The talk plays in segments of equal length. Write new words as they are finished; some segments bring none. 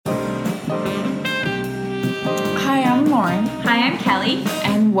I'm Kelly.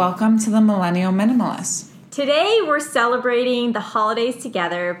 And welcome to the Millennial Minimalists. Today we're celebrating the holidays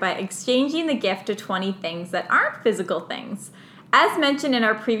together by exchanging the gift of 20 things that aren't physical things. As mentioned in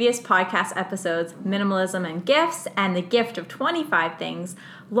our previous podcast episodes, Minimalism and Gifts and the Gift of 25 Things,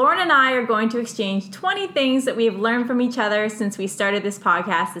 Lauren and I are going to exchange 20 things that we have learned from each other since we started this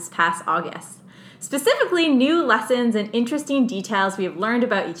podcast this past August. Specifically, new lessons and interesting details we have learned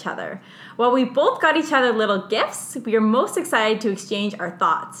about each other. While we both got each other little gifts, we are most excited to exchange our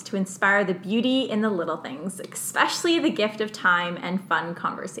thoughts to inspire the beauty in the little things, especially the gift of time and fun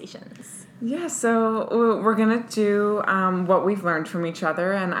conversations. Yeah, so we're going to do what we've learned from each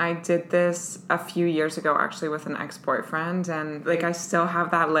other, and I did this a few years ago, actually, with an ex-boyfriend, and, I still have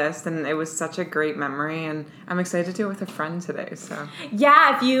that list, and it was such a great memory, and I'm excited to do it with a friend today, so.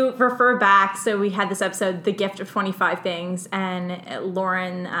 Yeah, if you refer back, so we had this episode, The Gift of 25 Things, and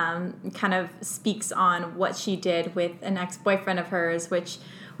Lauren kind of speaks on what she did with an ex-boyfriend of hers, which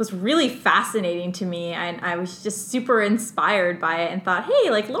was really fascinating to me, and I was just super inspired by it and thought, hey,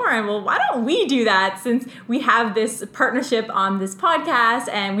 Lauren, well, why don't we do that since we have this partnership on this podcast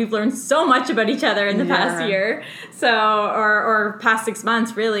and we've learned so much about each other in the past year, so, or past 6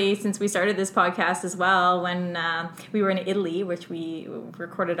 months, really, since we started this podcast as well, when we were in Italy, which we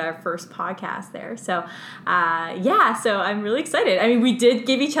recorded our first podcast there, so so I'm really excited. I mean, we did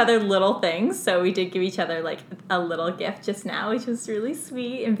give each other little things, so we did give each other, a little gift just now, which was really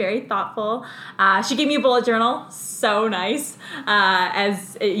sweet and very thoughtful. She gave me a bullet journal, so nice,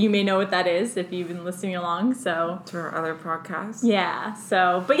 as you may know what that is if you've been listening along. So to our other podcast. Yeah.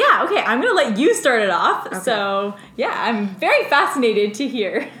 So, but yeah, okay. I'm gonna let you start it off. Okay. So yeah, I'm very fascinated to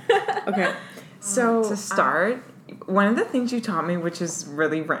hear. Okay. So to start, one of the things you taught me, which is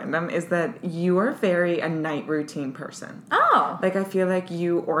really random, is that you are a night routine person. Oh. I feel like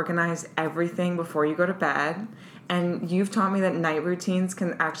you organize everything before you go to bed. And you've taught me that night routines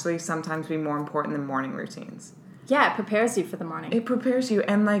can actually sometimes be more important than morning routines. Yeah, it prepares you for the morning. It prepares you.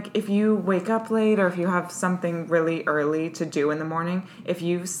 And, if you wake up late or if you have something really early to do in the morning, if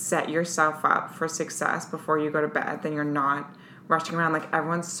you set yourself up for success before you go to bed, then you're not rushing around.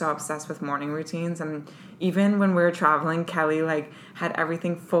 Everyone's so obsessed with morning routines. And even when we were traveling, Kelly, had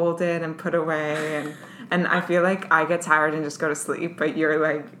everything folded and put away. And I feel like I get tired and just go to sleep. But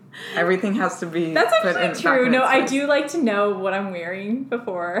you're everything has to be. That's actually true. No, I do like to know what I'm wearing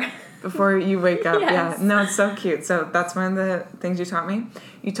before you wake up. Yes. Yeah. No, it's so cute. So that's one of the things you taught me.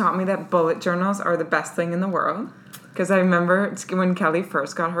 You taught me that bullet journals are the best thing in the world. Because I remember when Kelly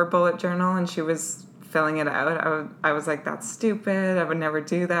first got her bullet journal and she was filling it out, I was like, that's stupid. I would never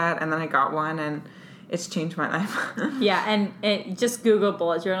do that. And then I got one and it's changed my life. Yeah, and just Google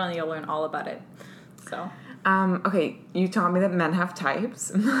bullet journal and you'll learn all about it. So. Okay, you taught me that men have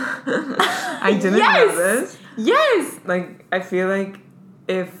types. I didn't know this. Yes! I feel like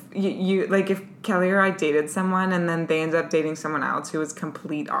if you if Kelly or I dated someone and then they ended up dating someone else who was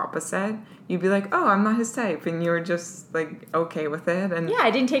complete opposite, you'd be like, oh, I'm not his type. And you were just, okay with it. And yeah,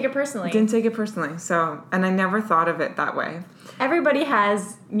 I didn't take it personally. So, and I never thought of it that way. Everybody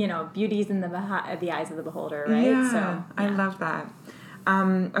has, beauties in the eyes of the beholder, right? Yeah, so, yeah. I love that.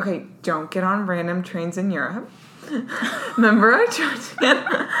 Okay, don't get on random trains in Europe. Remember, I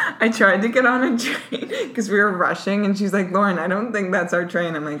tried to get on a train because we were rushing, and she's like, Lauren, I don't think that's our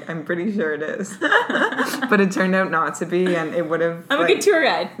train. I'm like, I'm pretty sure it is. But it turned out not to be, and it would have... I'm a good tour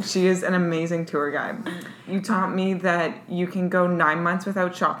guide. She is an amazing tour guide. You taught me that you can go 9 months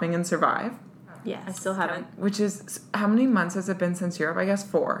without shopping and survive. Yeah, I still haven't. Which is, how many months has it been since Europe? I guess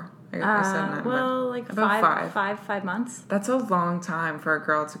 4. I said 9, about 5 months. That's a long time for a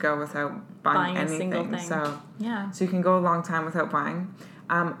girl to go without buying anything. A single thing. So yeah. So you can go a long time without buying.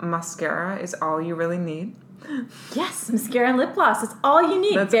 Mascara is all you really need. Yes, mascara and lip gloss. It's all you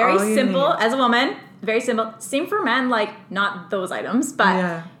need. That's very all you simple. need. As a woman, very simple. Same for men, not those items,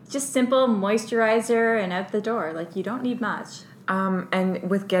 but just simple moisturizer and out the door. You don't need much. And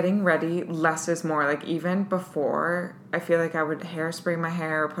with getting ready, less is more. Even before, I feel like I would hairspray my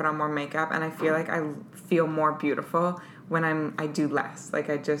hair or put on more makeup, and I feel like I feel more beautiful when I do less.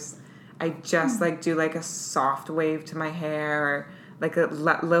 I just do a soft wave to my hair, or a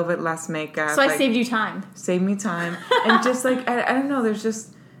little bit less makeup. So I saved you time. Saved me time. And just I don't know,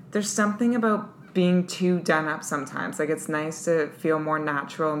 there's something about being too done up sometimes. It's nice to feel more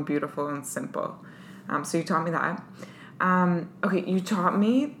natural and beautiful and simple. So you taught me that. Okay, you taught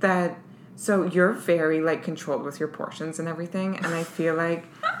me that, so you're very, controlled with your portions and everything, and I feel like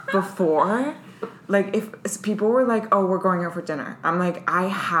before, if people were like, oh, we're going out for dinner, I'm like, I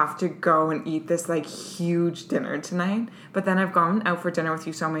have to go and eat this, huge dinner tonight, but then I've gone out for dinner with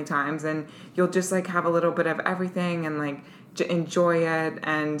you so many times, and you'll just, have a little bit of everything, and, enjoy it.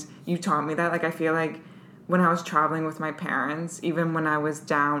 And you taught me that. Like, I feel like when I was traveling with my parents, even when I was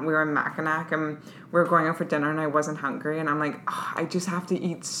down, we were in Mackinac and we were going out for dinner and I wasn't hungry. And I'm like, oh, I just have to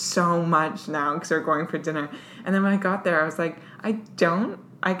eat so much now because we're going for dinner. And then when I got there, I was like, I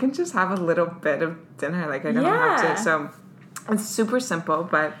can just have a little bit of dinner. Like, I don't have to. So it's super simple,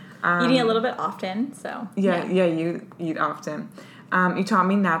 but... eating a little bit often, so... Yeah, you eat often. You taught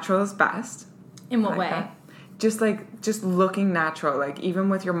me natural is best. In what way? That. Just looking natural. Like, even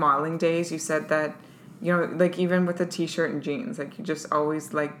with your modeling days, you said that, you know, like, even with a t-shirt and jeans, like, you just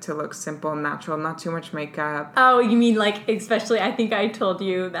always like to look simple and natural, not too much makeup. Oh, you mean, like, especially, I think I told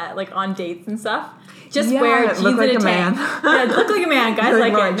you that, like, on dates and stuff? Just wear jeans and a tank. Yeah, look like a man. Guys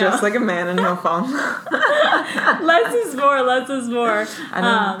like it. Just like a man and no phone. Less is more. I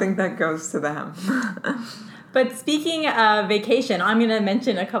don't think that goes to them. But speaking of vacation, I'm going to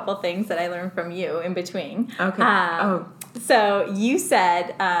mention a couple things that I learned from you in between. Okay. So you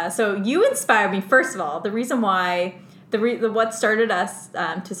said, so you inspired me, first of all, the reason why, what started us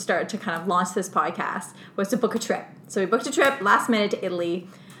to kind of launch this podcast was to book a trip. So we booked a trip last minute to Italy.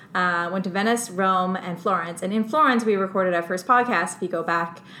 Went to Venice, Rome, and Florence. And in Florence, we recorded our first podcast, if you go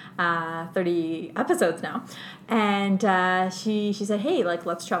back 30 episodes now. And she said, hey, like,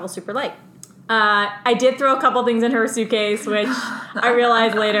 let's travel super light. I did throw a couple things in her suitcase, which I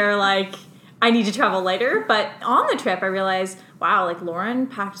realized later, like, I need to travel lighter. But on the trip, I realized, wow, like, Lauren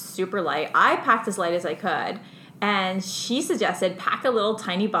packed super light. I packed as light as I could. And she suggested pack a little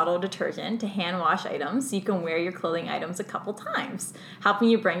tiny bottle of detergent to hand wash items so you can wear your clothing items a couple times, helping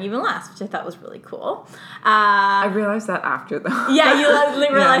you bring even less, which I thought was really cool. I realized that after, though. Yeah, you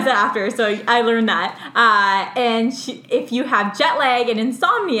realized that after, so I learned that. And if you have jet lag and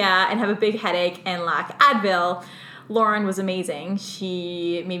insomnia and have a big headache and lack Advil, Lauren was amazing.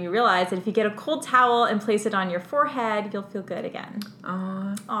 She made me realize that if you get a cold towel and place it on your forehead, you'll feel good again.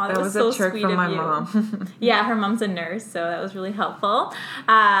 Aww, that was so a trick sweet from of my you. mom. Yeah, her mom's a nurse, so that was really helpful.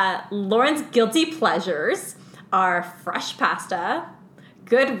 Lauren's guilty pleasures are fresh pasta,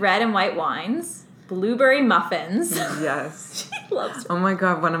 good red and white wines, blueberry muffins. Yes. She loves. Oh my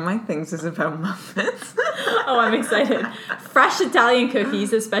god, one of my things is about muffins. Oh, I'm excited. Fresh Italian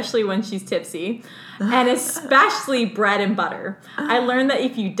cookies, especially when she's tipsy. And especially bread and butter. I learned that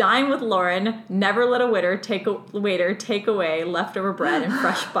if you dine with Lauren, never let a waiter take away leftover bread and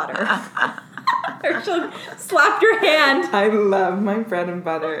fresh butter. Or she'll slap your hand. I love my bread and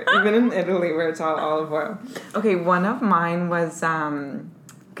butter, even in Italy where it's all olive oil. Okay, one of mine was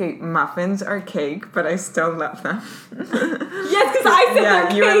muffins are cake, but I still love them. Yes, because I said they're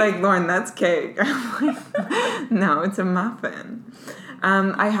cake. You were like, Lauren, that's cake. I'm like, no, it's a muffin.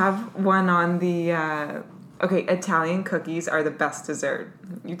 I have one on the, Italian cookies are the best dessert.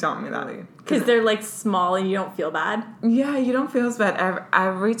 You told me that. Because they're, like, small and you don't feel bad? Yeah, you don't feel as bad.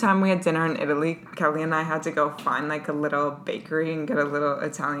 Every time we had dinner in Italy, Kelly and I had to go find, like, a little bakery and get a little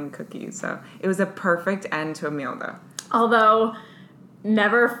Italian cookie. So it was a perfect end to a meal, though. Although...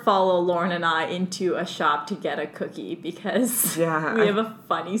 never follow Lauren and I into a shop to get a cookie because we have a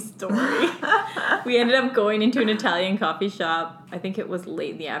funny story. We ended up going into an Italian coffee shop. I think it was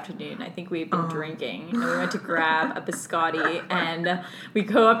late in the afternoon. I think we had been drinking. And we went to grab a biscotti and we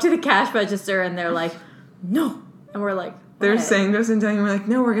go up to the cash register and they're like, no. And we're like, what? They're saying those in Italian. We're like,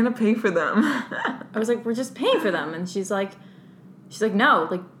 no, we're going to pay for them. I was like, we're just paying for them. And she's like, no,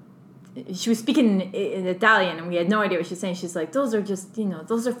 like, she was speaking in Italian, and we had no idea what she was saying. She's like, those are just,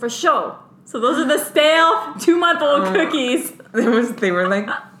 those are for show. So those are the stale 2-month-old cookies. They were like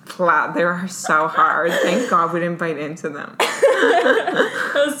flat. They were so hard. Thank God we didn't bite into them.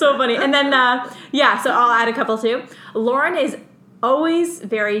 That was so funny. And then, so I'll add a couple too. Lauren is always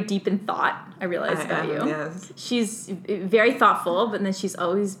very deep in thought. I realized about you. Yes. She's very thoughtful, but then she's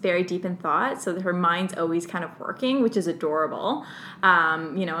always very deep in thought, so that her mind's always kind of working, which is adorable.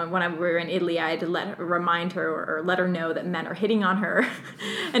 And when we were in Italy, I had to remind her or let her know that men are hitting on her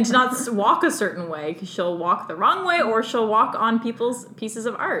and to not walk a certain way, because she'll walk the wrong way or she'll walk on people's pieces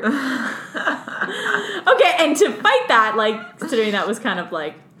of art. Okay, and to fight that, like, considering that was kind of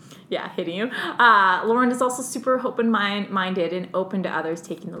like, hitting you. Lauren is also super open-minded and open to others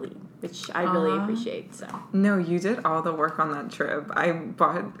taking the lead, which I really appreciate. So no, you did all the work on that trip. I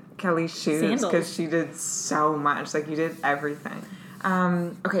bought Kelly's shoes because she did so much. Like, you did everything.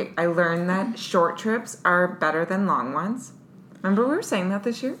 I learned that short trips are better than long ones. Remember we were saying that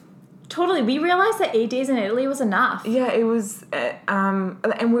this year? Totally. We realized that 8 days in Italy was enough. Yeah, it was.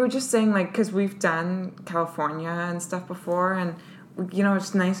 And we were just saying, like, because we've done California and stuff before, and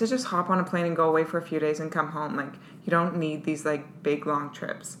it's nice to just hop on a plane and go away for a few days and come home. Like, you don't need these, like, big, long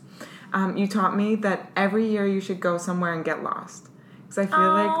trips. You taught me that every year you should go somewhere and get lost. Because I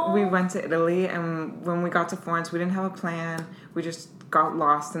feel like we went to Italy, and when we got to Florence, we didn't have a plan. We just got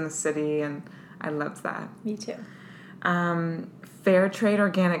lost in the city, and I loved that. Me too. Fair trade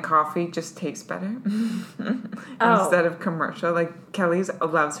organic coffee just tastes better instead of commercial. Like Kelly's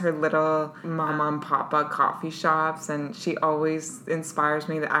loves her little mama and papa coffee shops, and she always inspires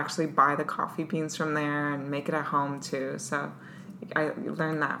me to actually buy the coffee beans from there and make it at home too. So I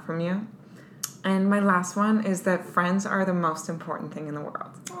learned that from you. And my last one is that friends are the most important thing in the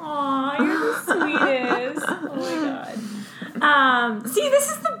world. Aw, you're the sweetest. Oh my god. See, this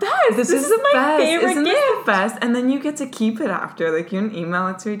is the best. This is my best. Favorite Isn't gift. this the best? And then you get to keep it after. Like, you can email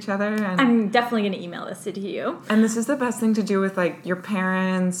it to each other. And I'm definitely going to email this to you. And this is the best thing to do with, like, your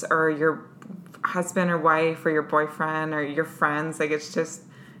parents or your husband or wife or your boyfriend or your friends. Like, it's just...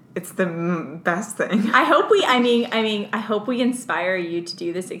 It's the best thing. I hope I hope we inspire you to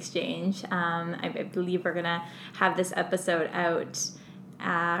do this exchange. I believe we're gonna have this episode out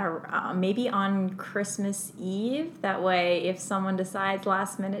maybe on Christmas Eve. That way, if someone decides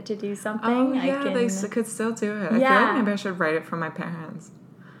last minute to do something, they could still do it. I feel like maybe I should write it for my parents.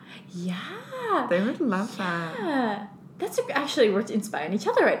 Yeah, they would love that. Yeah. That's actually, we're inspiring each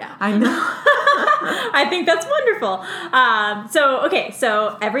other right now. I know. I think that's wonderful.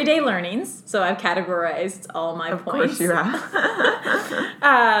 So everyday learnings. So I've categorized all my points. Of course you have.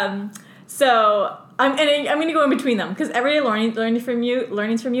 So I'm going to go in between them because everyday learnings from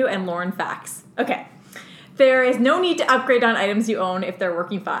you, and Lauren facts. Okay. There is no need to upgrade on items you own if they're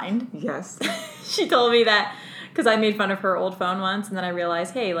working fine. Yes. She told me that. Because I made fun of her old phone once, and then I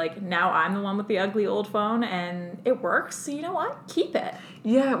realized, hey, like, now I'm the one with the ugly old phone, and it works, so you know what? Keep it.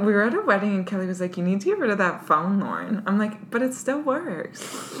 Yeah, we were at a wedding, and Kelly was like, you need to get rid of that phone, Lauren. I'm like, but it still works.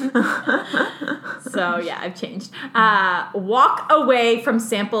 So, yeah, I've changed. Walk away from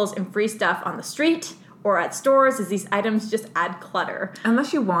samples and free stuff on the street or at stores, as these items just add clutter.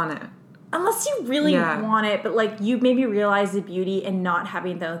 Unless you want it. Unless you really want it, but, like, you maybe realize the beauty in not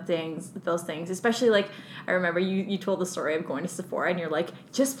having those things, especially, like, I remember you told the story of going to Sephora, and you're like,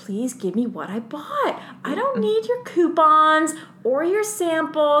 just please give me what I bought. I don't need your coupons or your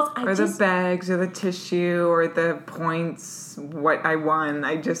samples. The bags or the tissue or the points, what I won.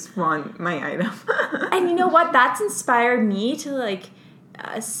 I just want my item. And you know what? That's inspired me to, like,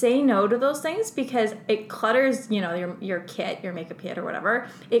 say no to those things because it clutters, your kit, your makeup kit or whatever.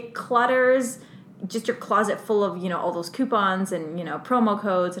 It clutters just your closet full of, all those coupons and, promo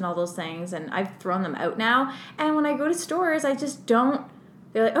codes and all those things. And I've thrown them out now. And when I go to stores, I just don't.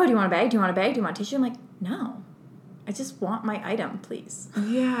 They're like, oh, do you want a bag? Do you want a bag? Do you want a tissue? I'm like, no. I just want my item, please.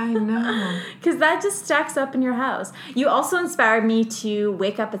 Yeah, I know. Because that just stacks up in your house. You also inspired me to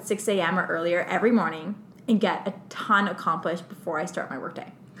wake up at 6 a.m. or earlier every morning and get a ton accomplished before I start my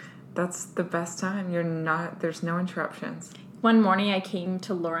workday. That's the best time. There's no interruptions. One morning I came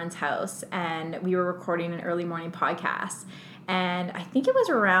to Lauren's house and we were recording an early morning podcast. And I think it was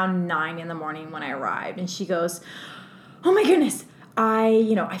around 9 in the morning when I arrived. And she goes, oh my goodness,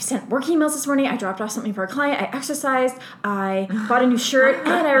 I've sent work emails this morning. I dropped off something for a client. I exercised. I bought a new shirt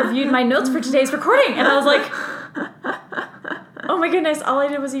and I reviewed my notes for today's recording. And I was like, oh my goodness, all I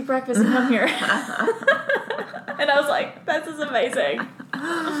did was eat breakfast and come here. And I was like, this is amazing.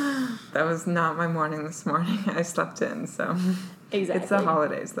 That was not my morning this morning. I slept in, so. Exactly. It's the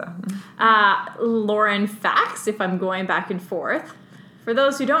holidays, though. Lauren facts, if I'm going back and forth. For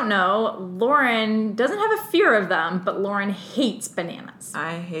those who don't know, Lauren doesn't have a fear of them, but Lauren hates bananas.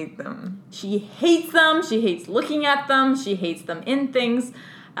 I hate them. She hates them. She hates looking at them. She hates them in things.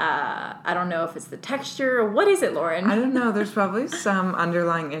 I don't know if it's the texture. What is it, Lauren? I don't know. There's probably some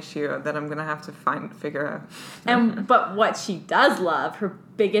underlying issue that I'm going to have to figure out. But what she does love, her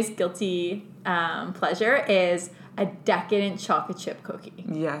biggest guilty pleasure, is a decadent chocolate chip cookie.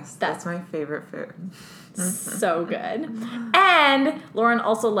 Yes, that's my favorite food. So good. And Lauren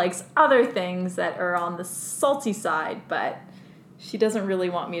also likes other things that are on the salty side, but she doesn't really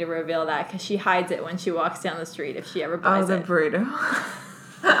want me to reveal that because she hides it when she walks down the street if she ever buys it. Oh, the burrito.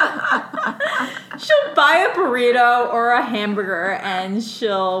 She'll buy a burrito or a hamburger and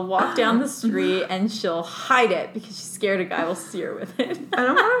she'll walk down the street and she'll hide it because she's scared a guy will see her with it. I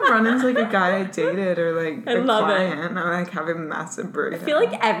don't want to run into like a guy I dated or like a client. I like have a massive burrito. I feel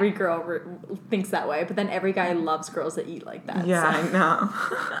like every girl thinks that way, but then every guy loves girls that eat like that. Yeah, so.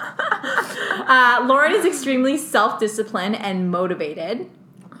 I know. Lauren is extremely self-disciplined and motivated,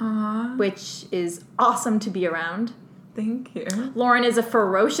 which is awesome to be around. Thank you. Lauren is a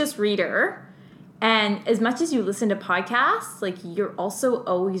ferocious reader. And as much as you listen to podcasts, like, you're also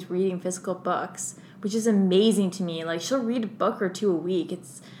always reading physical books, which is amazing to me. Like, she'll read a book or two a week.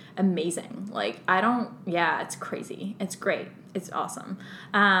 amazing. Like, it's crazy. It's great. It's awesome.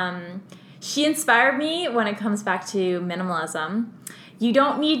 She inspired me when it comes back to minimalism. You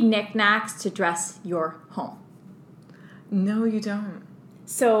don't need knickknacks to dress your home. No, you don't.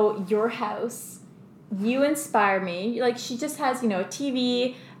 So your house, you inspire me. Like, she just has, a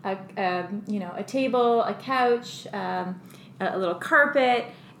TV, a table, a couch, a little carpet,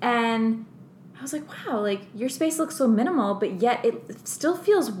 and I was like, wow, like, your space looks so minimal, but yet it still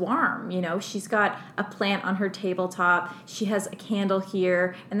feels warm, She's got a plant on her tabletop, she has a candle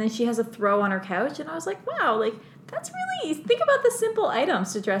here, and then she has a throw on her couch, and I was like, wow, like, that's really, think about the simple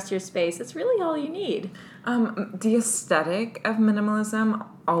items to dress your space. That's really all you need. The aesthetic of minimalism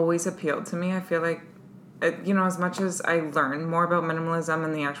always appealed to me. I feel like, as much as I learned more about minimalism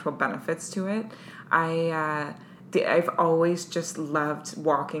and the actual benefits to it, I've always just loved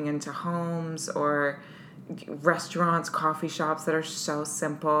walking into homes or restaurants, coffee shops that are so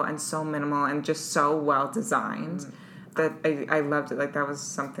simple and so minimal and just so well designed. That I loved it. Like, that was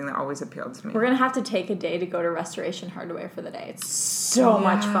something that always appealed to me. We're going to have to take a day to go to Restoration Hardware for the day. It's so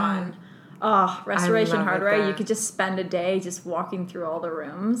much fun. Oh, Restoration Hardware, you could just spend a day just walking through all the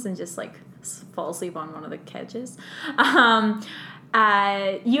rooms and just, like, fall asleep on one of the couches.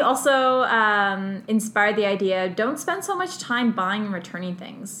 You also inspired the idea, don't spend so much time buying and returning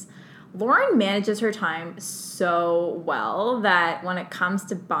things. Lauren manages her time so well that when it comes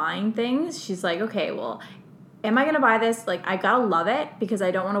to buying things, she's like, okay, well, am I going to buy this? Like, I got to love it because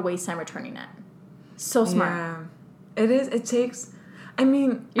I don't want to waste time returning it. So smart. Yeah, it is. It takes... I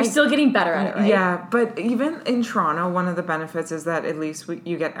mean... You're still getting better at it, right? Yeah, but even in Toronto, one of the benefits is that at least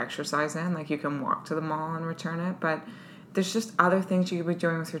you get exercise in. Like, you can walk to the mall and return it. But there's just other things you could be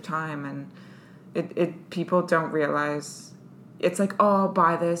doing with your time. And people don't realize... It's like, oh, I'll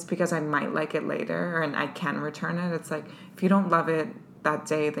buy this because I might like it later and I can return it. It's like, if you don't love it that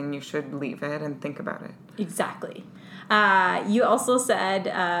day, then you should leave it and think about it. Exactly. You also said,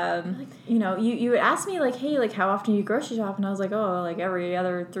 you would ask me, like, hey, like, how often you grocery shop? And I was like, oh, like, every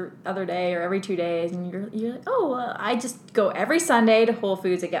other day or every 2 days. And you're like, oh, well, I just go every Sunday to Whole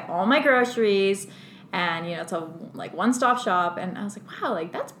Foods. I get all my groceries. And, it's a, like, one-stop shop. And I was like, wow,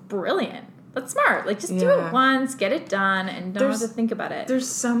 like, that's brilliant. That's smart. Like, just do it once, get it done, and don't have to think about it. There's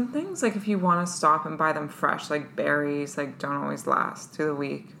some things, like, if you want to stop and buy them fresh, like berries, like, don't always last through the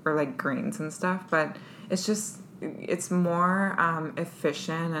week, or, like, greens and stuff, but it's more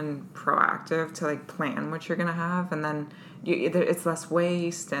efficient and proactive to, like, plan what you're going to have, and then it's less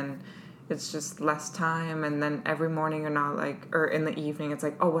waste, and it's just less time, and then every morning you're not, like, or in the evening, it's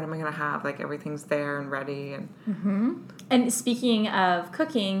like, oh, what am I going to have? Like, everything's there and ready, and... Mm-hmm. And speaking of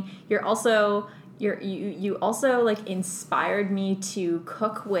cooking, you also like inspired me to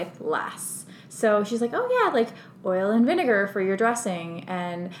cook with less. So she's like, oh yeah, like oil and vinegar for your dressing,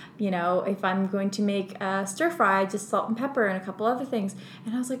 and if I'm going to make a stir fry, just salt and pepper and a couple other things.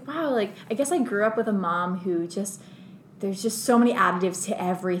 And I was like, wow, like I guess I grew up with a mom who there's just so many additives to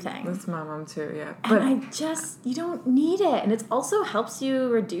everything. That's my mom too, yeah. But you don't need it, and it also helps you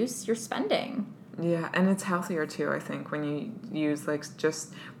reduce your spending. Yeah, and it's healthier too, I think, when you use, like,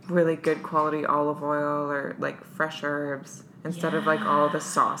 just really good quality olive oil or, like, fresh herbs instead of, like, all the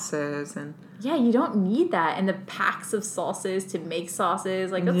sauces and... Yeah, you don't need that. And the packs of sauces to make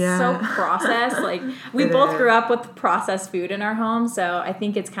sauces, like, that's so processed. Like, we both grew up with processed food in our home, so I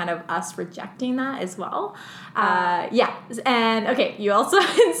think it's kind of us rejecting that as well. And, okay, you also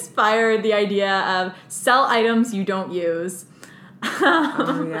inspired the idea of sell items you don't use.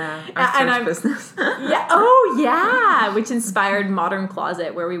 Oh yeah, our search business. Which inspired Modern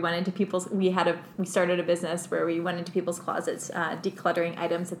Closet, where we went into people's. We started a business where we went into people's closets, decluttering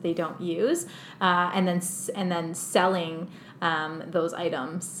items that they don't use, and then selling those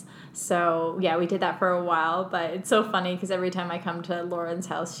items. So yeah, we did that for a while, but it's so funny because every time I come to Lauren's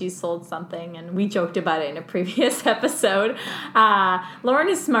house, she's sold something, and we joked about it in a previous episode. Lauren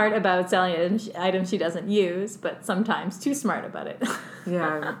is smart about selling items she doesn't use, but sometimes too smart about it.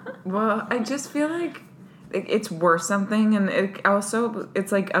 Yeah, well, I just feel like it's worth something, and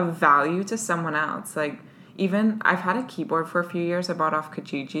it's like a value to someone else. Like, even I've had a keyboard for a few years. I bought off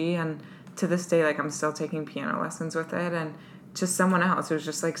Kijiji, and to this day, like, I'm still taking piano lessons with it, and just someone else who was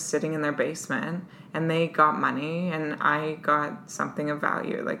just, like, sitting in their basement, and they got money, and I got something of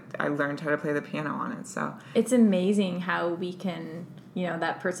value. Like, I learned how to play the piano on it, so... It's amazing how we can,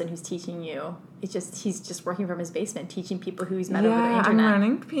 that person who's teaching you, he's just working from his basement, teaching people who he's met over the internet. I'm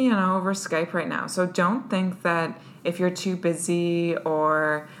learning piano over Skype right now, so don't think that if you're too busy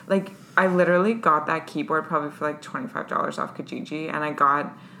or, like, I literally got that keyboard probably for, like, $25 off Kijiji, and I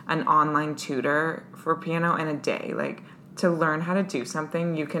got an online tutor for piano in a day. Like, to learn how to do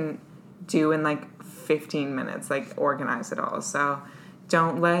something you can do in like 15 minutes, like organize it all. So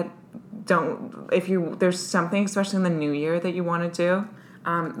if there's something, especially in the new year, that you want to do,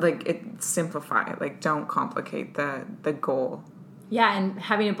 simplify it. Like, don't complicate the goal. Yeah, and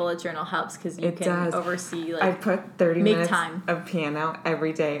having a bullet journal helps because you can oversee, like, I put 30 minutes time of piano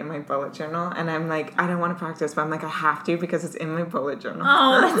every day in my bullet journal, and I'm like, I don't want to practice, but I'm like, I have to because it's in my bullet journal.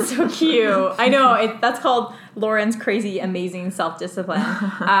 Oh, that's so cute. I know. That's called Lauren's crazy, amazing self-discipline.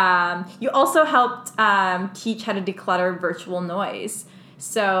 You also helped teach how to declutter virtual noise.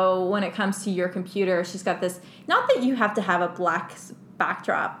 So when it comes to your computer, she's got this, not that you have to have a black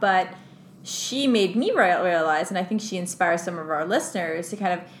backdrop, but she made me realize, and I think she inspires some of our listeners to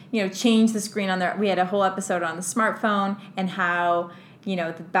kind of, change the screen on there. We had a whole episode on the smartphone and how,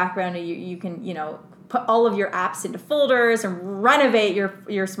 the background, you can, put all of your apps into folders and renovate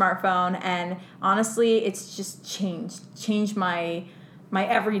your smartphone. And honestly, it's just changed my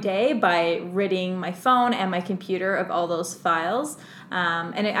everyday by ridding my phone and my computer of all those files.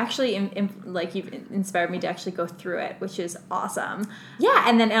 And it actually, you've inspired me to actually go through it, which is awesome. Yeah,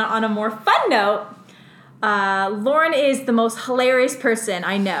 and then on a more fun note, Lauren is the most hilarious person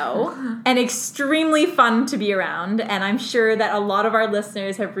I know and extremely fun to be around. And I'm sure that a lot of our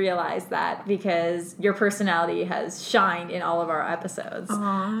listeners have realized that because your personality has shined in all of our episodes.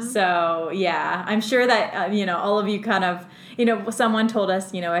 Aww. So, yeah, I'm sure that, all of you kind of, someone told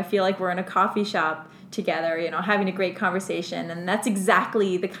us, I feel like we're in a coffee shop together, having a great conversation. And that's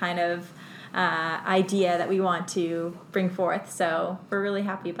exactly the kind of idea that we want to bring forth. So we're really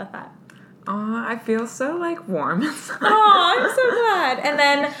happy about that. I feel so, warm inside. Oh, I'm so glad. And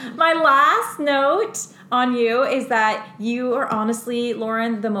then my last note on you is that you are honestly,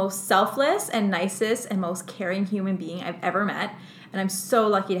 Lauren, the most selfless and nicest and most caring human being I've ever met. And I'm so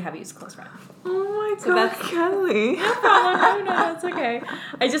lucky to have you as a close friend. Oh my God, Kelly. No problem. No, that's okay.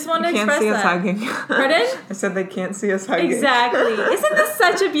 I just want to express that. Can't see us hugging. Pardon? I said they can't see us hugging. Exactly. Isn't this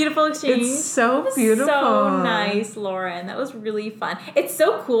such a beautiful exchange? It's so beautiful. So nice, Lauren. That was really fun. It's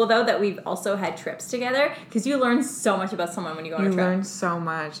so cool, though, that we've also had trips together because you learn so much about someone when you go on a trip. You learn so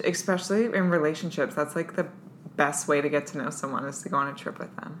much, especially in relationships. That's the best way to get to know someone is to go on a trip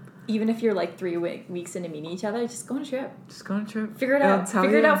with them. Even if you're 3 weeks into meeting each other, just go on a trip. Just go on a trip. Figure it out.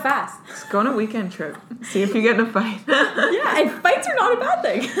 Figure it out fast. Just go on a weekend trip. See if you get in a fight. Yeah, and fights are not a bad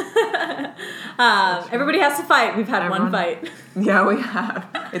thing. Everybody has to fight. We've had one fight. Yeah, we have.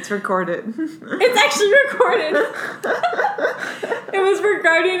 It's recorded. It's actually recorded. It was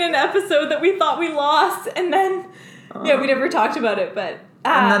regarding an episode that we thought we lost, and then, we never talked about it, but...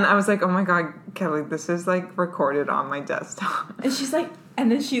 and then I was like, oh my God, Kelly, this is recorded on my desktop. And she's like, and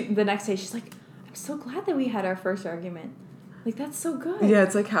then the next day she's like, I'm so glad that we had our first argument. That's so good. Yeah,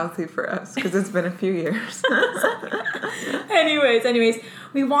 it's healthy for us because it's been a few years. Anyways,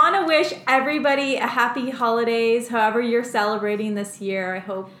 we want to wish everybody a happy holidays, however you're celebrating this year. I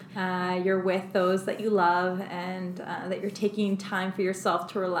hope you're with those that you love and that you're taking time for yourself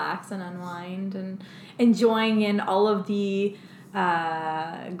to relax and unwind and enjoying in all of the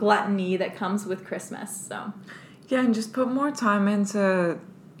gluttony that comes with Christmas. So yeah, and just put more time into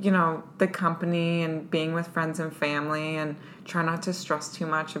the company and being with friends and family, and try not to stress too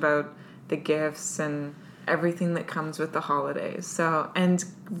much about the gifts and everything that comes with the holidays. So, and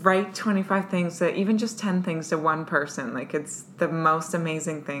write 25 things to, even just 10 things to one person. It's the most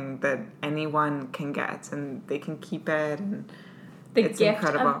amazing thing that anyone can get, and they can keep it, and it's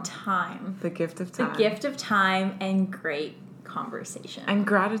incredible. Of time. The gift of time. The gift of time and great conversation. And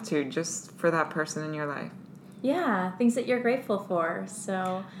gratitude just for that person in your life. Yeah, things that you're grateful for.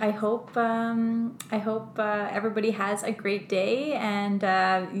 So I hope everybody has a great day and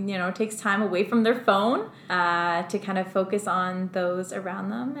takes time away from their phone to kind of focus on those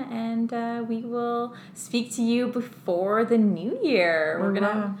around them. And we will speak to you before the new year. We're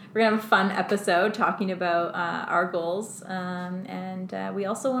gonna have a fun episode talking about our goals, and we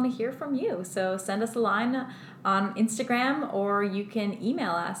also want to hear from you. So send us a line on Instagram, or you can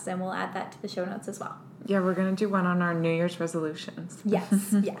email us, and we'll add that to the show notes as well. Yeah, we're going to do one on our New Year's resolutions.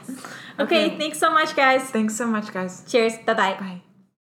 Yes. Okay, thanks so much, guys. Thanks so much, guys. Cheers. Bye-bye. Bye.